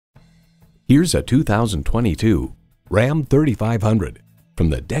Here's a 2022 Ram 3500. From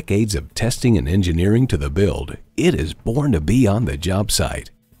the decades of testing and engineering to the build, it is born to be on the job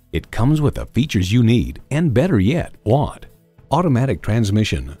site. It comes with the features you need and, better yet, want. Automatic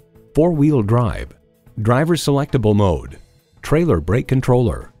transmission, 4-wheel drive, driver selectable mode, trailer brake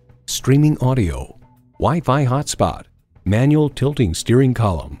controller, streaming audio, Wi-Fi hotspot, manual tilting steering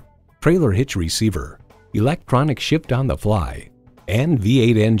column, trailer hitch receiver, electronic shift on the fly, and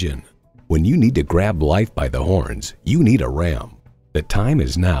V8 engine. When you need to grab life by the horns, you need a Ram. The time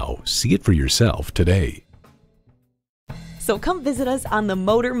is now. See it for yourself today. So come visit us on the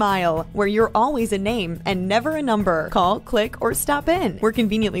Motor Mile, where you're always a name and never a number. Call, click, or stop in. We're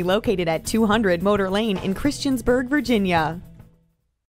conveniently located at 200 Motor Lane in Christiansburg, Virginia.